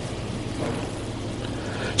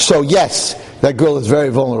 So yes, that girl is very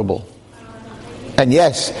vulnerable. And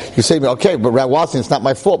yes, you say to me, okay, but Rav Wallerstein, it's not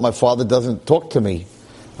my fault. My father doesn't talk to me.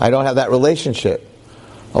 I don't have that relationship.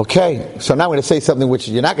 Okay, so now I'm going to say something which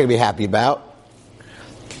you're not going to be happy about.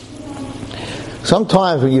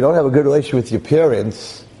 Sometimes when you don't have a good relationship with your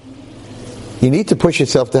parents, you need to push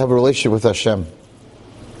yourself to have a relationship with Hashem.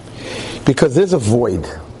 Because there's a void.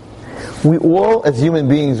 We all, as human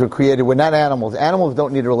beings, were created. We're not animals. Animals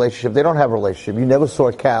don't need a relationship. They don't have a relationship. You never saw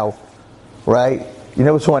a cow, right? You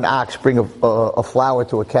never saw an ox bring a flower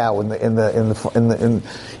to a cow in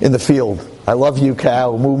the field. I love you,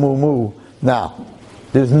 cow. Moo moo moo. No,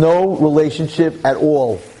 there's no relationship at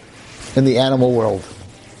all in the animal world.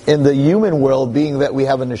 In the human world, being that we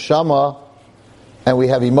have a neshama and we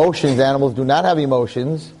have emotions, animals do not have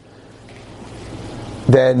emotions,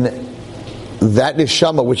 then that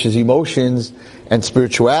neshama, which is emotions and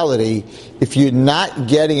spirituality, if you're not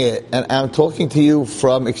getting it, and I'm talking to you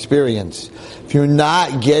from experience, if you're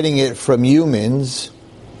not getting it from humans,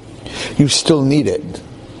 you still need it.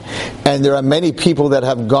 And there are many people that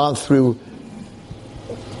have gone through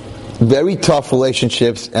very tough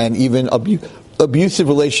relationships and even abusive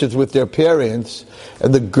relationships with their parents,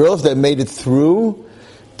 and the girls that made it through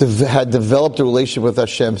had developed a relationship with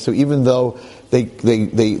Hashem. So even though they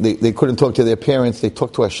couldn't talk to their parents, they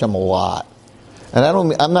talked to Hashem a lot. And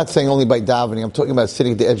I'm not saying only by davening. I'm talking about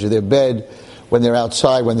sitting at the edge of their bed, when they're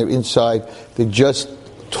outside, when they're inside. They just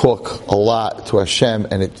talk a lot to Hashem,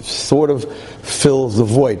 and it sort of fills the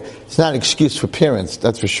void. It's not an excuse for parents,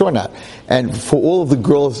 that's for sure not. And for all of the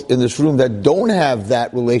girls in this room that don't have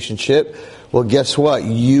that relationship, well, guess what?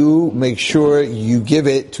 You make sure you give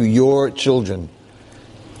it to your children.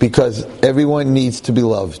 Because everyone needs to be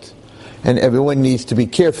loved. And everyone needs to be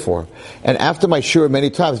cared for. And after my shiur, many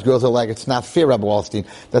times girls are like, it's not fair, Rabbi Wallerstein.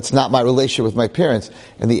 That's not my relationship with my parents.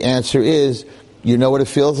 And the answer is, you know what it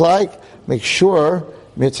feels like? Make sure,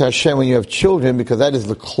 Mitzvah Hashem, when you have children, because that is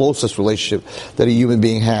the closest relationship that a human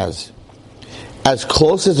being has. As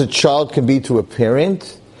close as a child can be to a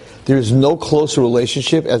parent, there is no closer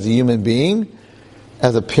relationship as a human being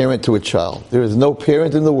as a parent to a child. There is no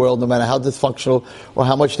parent in the world, no matter how dysfunctional or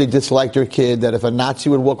how much they dislike their kid, that if a Nazi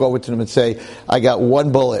would walk over to them and say, I got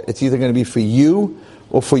one bullet, it's either going to be for you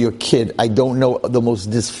or for your kid. I don't know the most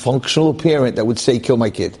dysfunctional parent that would say, kill my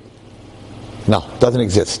kid. No, doesn't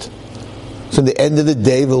exist. So at the end of the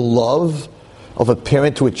day, the love of a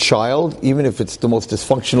parent to a child, even if it's the most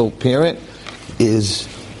dysfunctional parent, is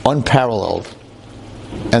unparalleled.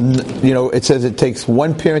 And, it says it takes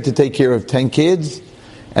one parent to take care of 10 kids,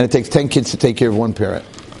 and it takes 10 kids to take care of one parent.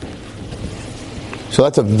 So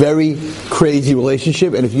that's a very crazy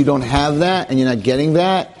relationship, and if you don't have that, and you're not getting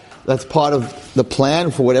that, that's part of the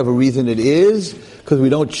plan for whatever reason it is, because we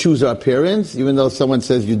don't choose our parents, even though someone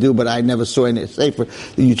says you do, but I never saw any safer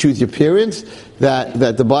that you choose your parents,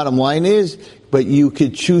 that the bottom line is, but you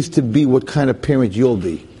could choose to be what kind of parent you'll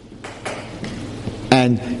be.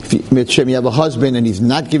 And if you have a husband and he's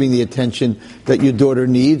not giving the attention that your daughter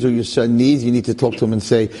needs or your son needs, you need to talk to him and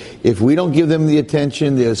say, if we don't give them the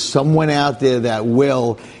attention, there's someone out there that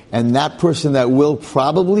will, and that person that will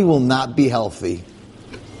probably will not be healthy.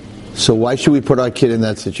 So why should we put our kid in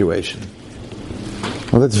that situation?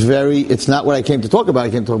 Well, it's not what I came to talk about. I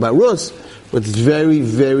came to talk about Rus, but it's very,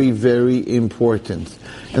 very, very important.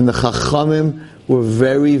 And the Chachamim were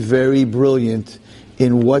very, very brilliant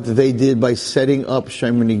in what they did by setting up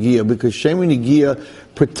Shemer Negiah, because Shemer Negiah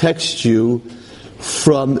protects you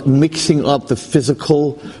from mixing up the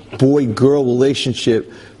physical boy-girl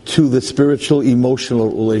relationship to the spiritual, emotional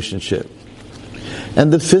relationship.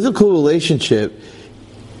 And the physical relationship,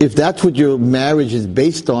 if that's what your marriage is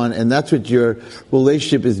based on, and that's what your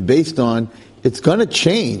relationship is based on, it's going to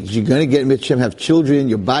change. You're going to get Mitzvah, have children,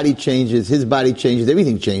 your body changes, his body changes,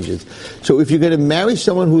 everything changes. So if you're going to marry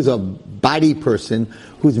someone who's a body person,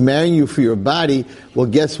 who's marrying you for your body, well,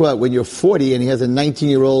 guess what? When you're 40 and he has a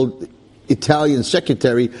 19-year-old Italian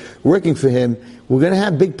secretary working for him, we're going to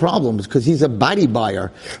have big problems because he's a body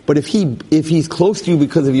buyer. But if he's close to you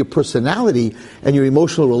because of your personality and your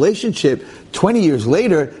emotional relationship, 20 years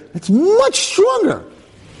later, it's much stronger.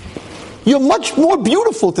 You're much more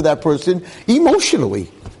beautiful to that person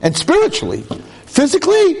emotionally and spiritually.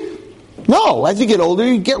 Physically, no. As you get older,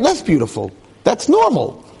 you get less beautiful. That's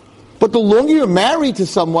normal. But the longer you're married to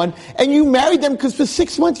someone, and you married them because for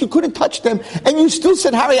 6 months you couldn't touch them, and you still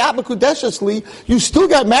said Hari Abakudeshasli, you still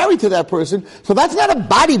got married to that person, so that's not a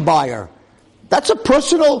body buyer. That's a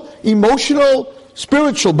personal, emotional,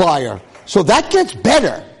 spiritual buyer. So that gets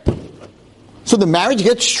better. So the marriage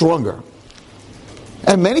gets stronger.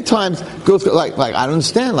 And many times girls go like I don't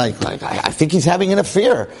understand, I think he's having an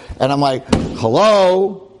affair. And I'm like,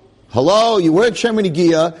 hello, you were at Shemer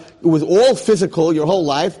Negiah, it was all physical your whole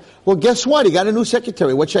life. Well, guess what? He got a new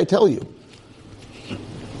secretary. What should I tell you?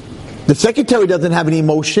 The secretary doesn't have any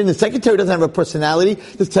emotion. The secretary doesn't have a personality.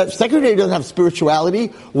 The secretary doesn't have spirituality.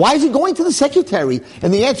 Why is he going to the secretary?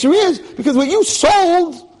 And the answer is, because what you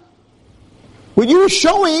sold, what you were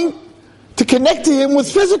showing to connect to him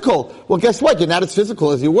was physical. Well, guess what? You're not as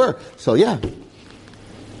physical as you were. So yeah.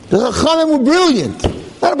 The Chachamim were brilliant.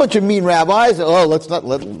 Not a bunch of mean rabbis.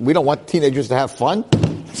 We don't want teenagers to have fun.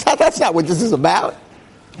 That's not what this is about.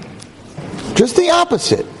 Just the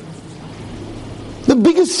opposite. The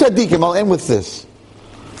biggest tzaddikim, I'll end with this.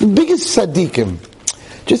 The biggest tzaddikim,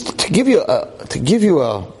 just to give you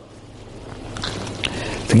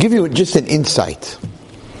just an insight.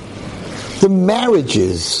 The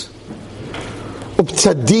marriages of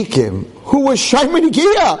tzaddikim who were Shemer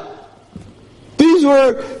Negiah. These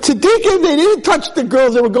were tzaddikim, they didn't touch the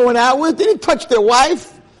girls they were going out with, they didn't touch their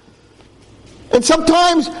wife. And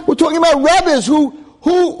sometimes we're talking about rebbes who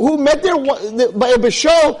met by a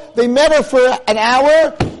bishul, they met her for an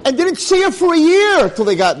hour and didn't see her for a year till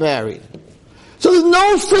they got married. So there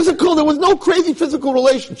was no crazy physical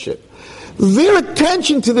relationship. Their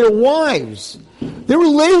attention to their wives, their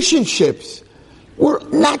relationships were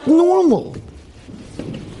not normal.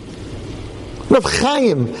 Rav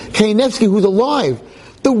Chaim Kanievsky, who's alive,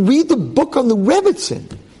 they'll read the book on the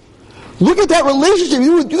Rebbetzin. Look at that relationship.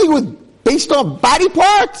 You think it was based on body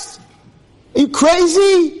parts? Are you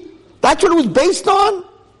crazy? That's what it was based on?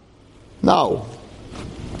 No.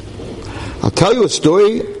 I'll tell you a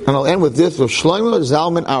story, and I'll end with this, of Shlomo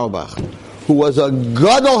Zalman Auerbach, who was a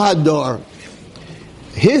Gadol Hador.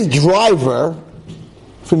 His driver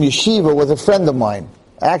from yeshiva was a friend of mine,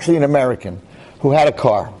 actually an American, who had a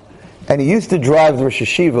car. And he used to drive the Rosh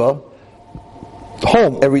Yeshiva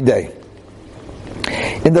home every day.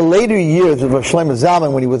 In the later years of Rosh Shlomo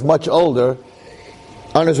Zalman, when he was much older,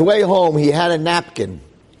 on his way home, he had a napkin.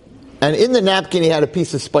 And in the napkin, he had a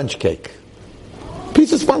piece of sponge cake. And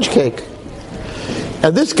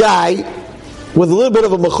this guy was a little bit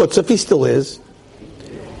of a mechutzah, he still is.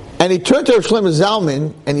 And he turned to Rosh Shlomo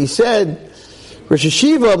Zalman, and he said, Rosh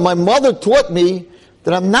Yeshiva, my mother taught me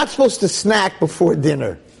that I'm not supposed to snack before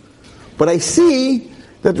dinner. But I see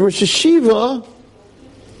that Rosh Yeshiva,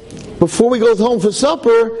 before he goes home for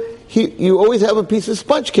supper, you always have a piece of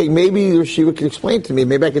sponge cake. Maybe Yeshiva could explain to me.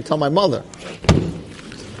 Maybe I could tell my mother.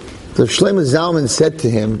 So Shlomo Zalman said to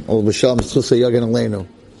him,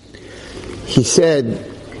 he said,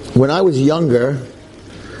 when I was younger,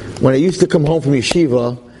 when I used to come home from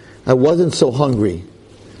yeshiva, I wasn't so hungry.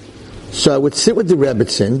 So I would sit with the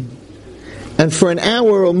Rebbetzin, and for an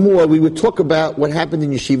hour or more, we would talk about what happened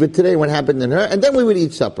in yeshiva today, what happened in her, and then we would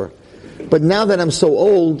eat supper. But now that I'm so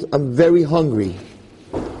old, I'm very hungry.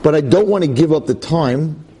 But I don't want to give up the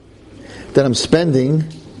time that I'm spending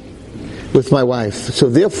with my wife. So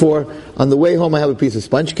therefore, on the way home, I have a piece of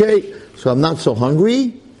sponge cake, so I'm not so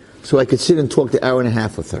hungry, so I could sit and talk the hour and a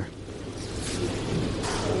half with her.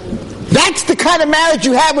 That's the kind of marriage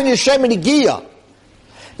you have when you're Shemini Gia.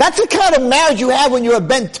 That's the kind of marriage you have when you're a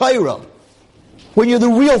Ben Torah. When you're the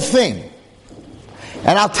real thing.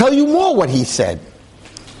 And I'll tell you more what he said.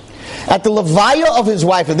 At the Levaya of his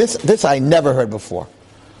wife, and this I never heard before.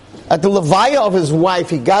 At the Levaya of his wife,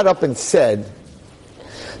 he got up and said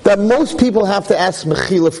that most people have to ask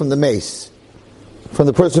Mechila from the mace, from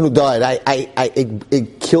the person who died.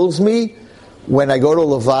 It kills me when I go to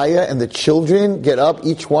Levaya and the children get up,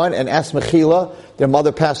 each one, and ask Mechila. Their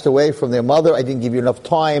mother passed away from their mother. I didn't give you enough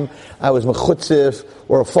time. I was mechutzif.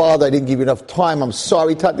 Or a father, I didn't give you enough time. I'm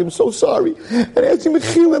sorry, Tati, I'm so sorry. And I asked you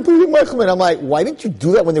Mechila and please Mechila. I'm like, why didn't you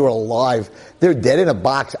do that when they were alive? They're dead in a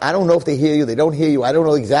box. I don't know if they hear you. They don't hear you. I don't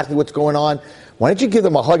know exactly what's going on. Why didn't you give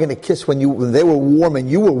them a hug and a kiss when they were warm and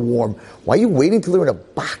you were warm? Why are you waiting till they're in a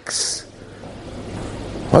box?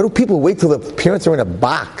 Why do people wait till the parents are in a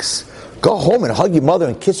box? Go home and hug your mother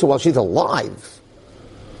and kiss her while she's alive.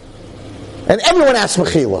 And everyone asked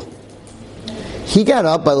Mechila. He got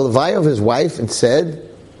up by the Levaya of his wife and said,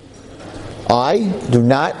 I do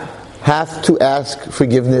not have to ask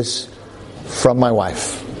forgiveness from my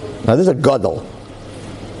wife. Now this is a gadol.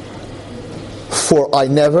 For I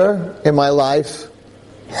never in my life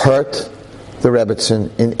hurt the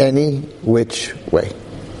Rebbetzin in any which way.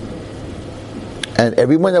 And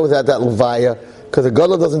everyone that was at that Levaya, because the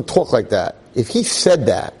gadol doesn't talk like that. If he said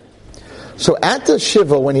that, so at the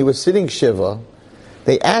Shiva, when he was sitting Shiva,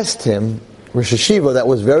 they asked him, Rosh Hashiva, that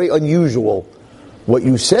was very unusual. What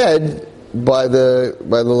you said by the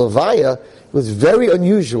Levaya was very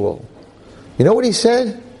unusual. You know what he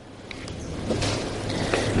said?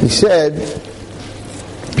 He said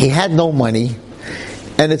he had no money,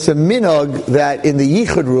 and it's a minhag that in the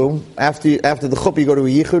yichud room, after the chuppah you go to a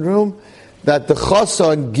yichud room, that the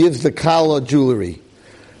chassan gives the kala jewelry.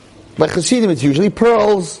 By Hasidim it's usually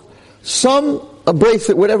pearls, a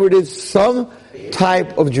bracelet, whatever it is, some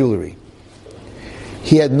type of jewelry.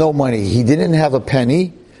 He had no money. He didn't have a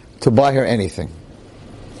penny to buy her anything.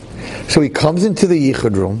 So he comes into the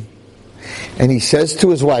yichud room and he says to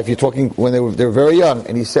his wife, you're talking when they were very young,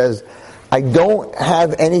 and he says, I don't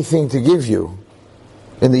have anything to give you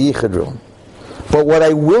in the yichud room. But what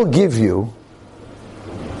I will give you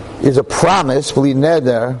is a promise, b'li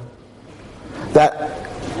neder, that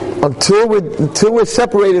until we're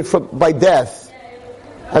separated by death,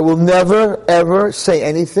 I will never ever say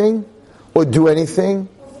anything or do anything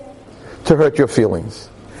to hurt your feelings.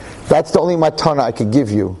 That's the only matana I could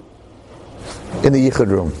give you in the yichud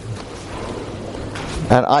room.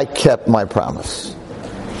 And I kept my promise.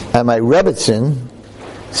 And my Rebbetzin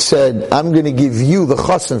said, I'm going to give you, the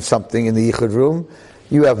chassan, something in the yichud room.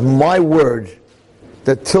 You have my word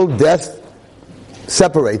that till death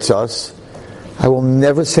separates us, I will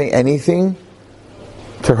never say anything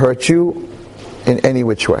to hurt you in any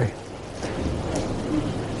which way.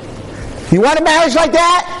 You want a marriage like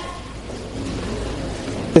that?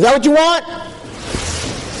 Is that what you want?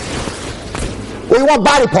 Or you want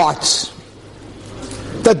body parts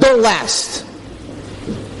that don't last?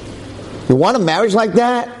 You want a marriage like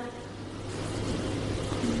that?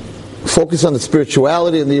 Focus on the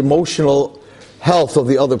spirituality and the emotional health of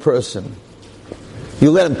the other person.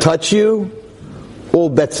 You let him touch you, all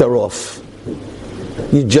bets are off.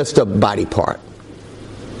 You're just a body part.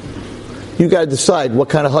 You got to decide what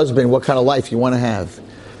kind of husband, what kind of life you want to have.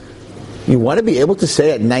 You want to be able to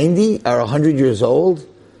say at 90 or 100 years old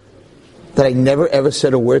that I never ever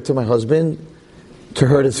said a word to my husband to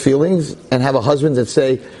hurt his feelings, and have a husband that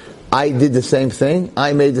say, I did the same thing,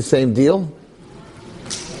 I made the same deal?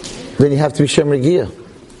 Then you have to be Shem Regia.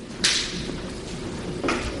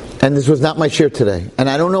 And this was not my share today. And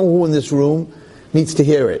I don't know who in this room needs to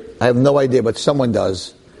hear it. I have no idea, but someone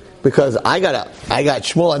does. Because I got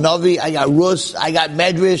Shmuel Hanavi, I got Rus, I got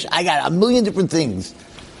Medrash, I got a million different things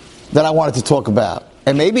that I wanted to talk about.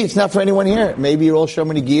 And maybe it's not for anyone here. Maybe you're all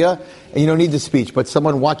Shomini Gia and you don't need the speech. But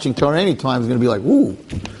someone watching Torah anytime is going to be like, ooh,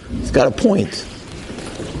 it's got a point.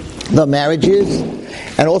 The marriages,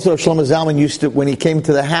 And also Shlomo Zalman used to, when he came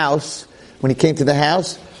to the house with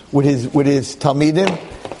his Talmidim,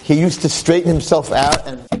 he used to straighten himself out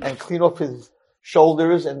and clean off his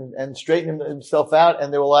shoulders and straighten himself out.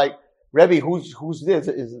 And they were like, Rebbe, who's this?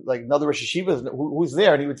 Is it like another Rosh Yeshiva? Who's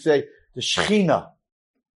there? And he would say, the Shechina.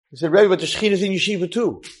 He said, Rebbe, but the Shechina's in Yeshiva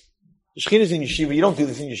too. The Shechina's in Yeshiva. You don't do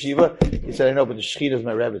this in Yeshiva. He said, I know, but the Shechina's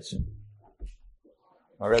my Rebbetzin.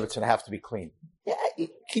 My Rebbetzin have to be clean. Yeah,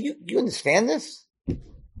 can you understand this?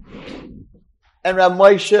 And Rav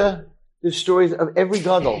Moshe, there's stories of every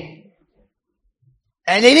gadol.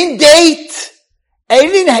 And they didn't date. And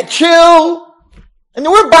they didn't chill. And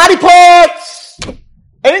there were body parts. And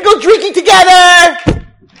they didn't go drinking together.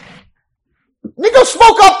 And they go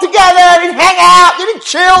smoke up together. They didn't hang out. They didn't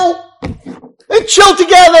chill. They didn't chill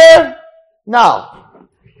together. No.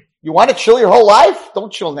 You want to chill your whole life?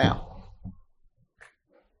 Don't chill now.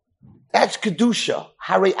 That's Kedusha.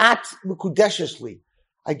 Hariat Mekudeshesli.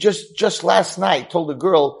 I just last night told a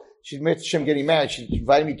girl, she's getting married, she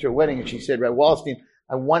invited me to her wedding, and she said, Rabbi Wallerstein,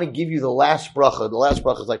 I want to give you the last bracha. The last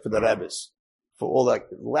bracha is like for the Rebbes. For all that,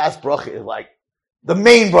 the last bracha is like the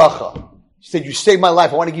main bracha. She said, you saved my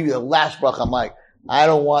life. I want to give you the last bracha. I'm like, I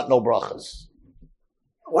don't want no brachas.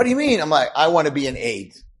 What do you mean? I'm like, I want to be an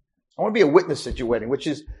aid. I want to be a witness at your wedding, which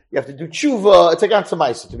is, you have to do tshuva. It's like on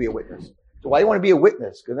Samaisa to be a witness. So why do you want to be a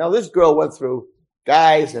witness? Because now this girl went through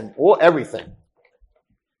guys and everything.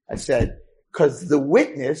 I said, because the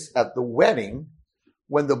witness at the wedding,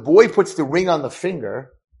 when the boy puts the ring on the finger,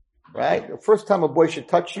 right? The first time a boy should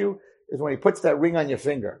touch you is when he puts that ring on your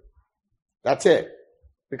finger. That's it.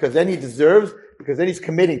 Because then because then he's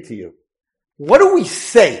committing to you. What do we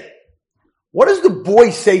say? What does the boy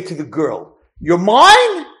say to the girl? You're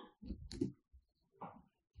mine?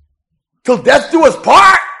 Till death do us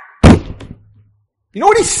part? You know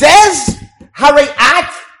what he says? Hareat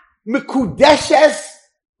Mekudeshes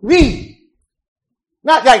Li.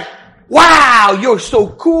 Not like, wow, you're so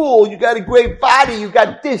cool. You got a great body. You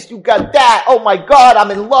got this. You got that. Oh my God, I'm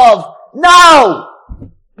in love. No!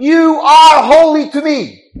 You are holy to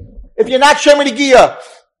me. If you're not Shemini Gia,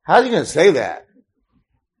 how are you going to say that?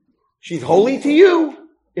 She's holy to you?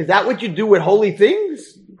 Is that what you do with holy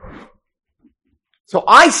things? So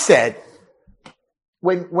I said,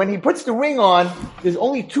 when he puts the ring on, there's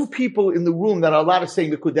only two people in the room that are allowed to say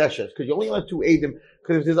Mekudeshes, because you only let two Eidim,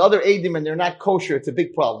 because if there's other Eidim and they're not kosher, it's a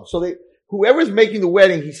big problem. So whoever's making the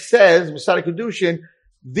wedding, he says, Masada Kedushin,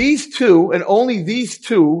 these two, and only these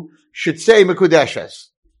two, should say Mekudeshes.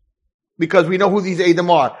 Because we know who these Eidim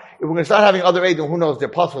are. If we're going to start having other Eidim, who knows, they're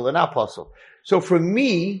puzzle, they're not puzzle. So for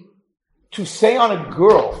me, to say on a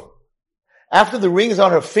girl, after the ring is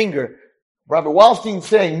on her finger, Rabbi Wallerstein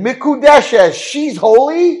saying, Mekudeshes, she's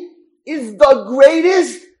holy, is the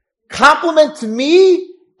greatest compliment to me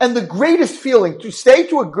and the greatest feeling. To say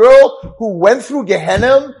to a girl who went through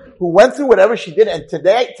Gehenna, who went through whatever she did, and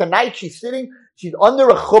tonight she's under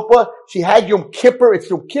a chuppah, she had Yom Kippur, it's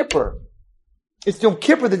Yom Kippur. It's Yom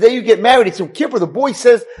Kippur, the day you get married, it's Yom Kippur. The boy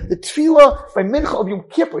says, the tefillah by mincha of Yom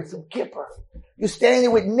Kippur, it's Yom Kippur. You're standing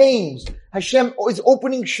there with names. Hashem is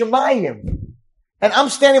opening Shemayim. And I'm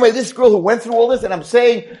standing by this girl who went through all this, and I'm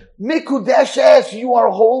saying, Mekudeshes, you are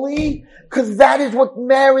holy, because that is what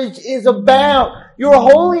marriage is about. Your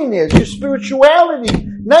holiness, your spirituality,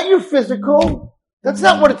 not your physical. That's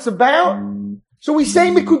not what it's about. So we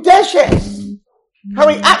say Mekudeshes.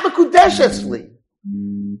 Hariat Mekudeshes li.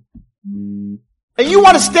 And you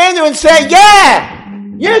want to stand there and say, yeah,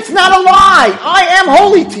 it's not a lie. I am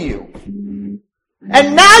holy to you.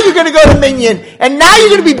 And now you're going to go to Minyan, and now you're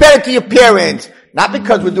going to be better to your parents. Not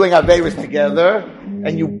because we're doing Averis together,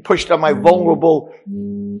 and you pushed on my vulnerable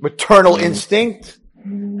maternal instinct.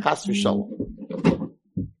 Chas v'shalom.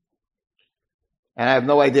 And I have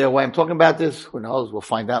no idea why I'm talking about this. Who knows? We'll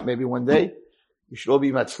find out maybe one day. You should all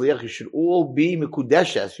be matzliach. You should all be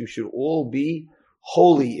mekudeshes. You should all be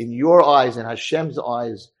holy in your eyes, in Hashem's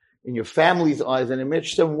eyes, in your family's eyes, and in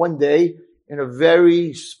Mitzvah one day in a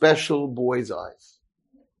very special boy's eyes.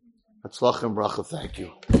 Hatzlach and bracha. Thank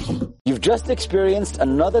you. You've just experienced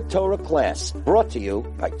another Torah class brought to you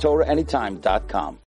by TorahAnytime.com.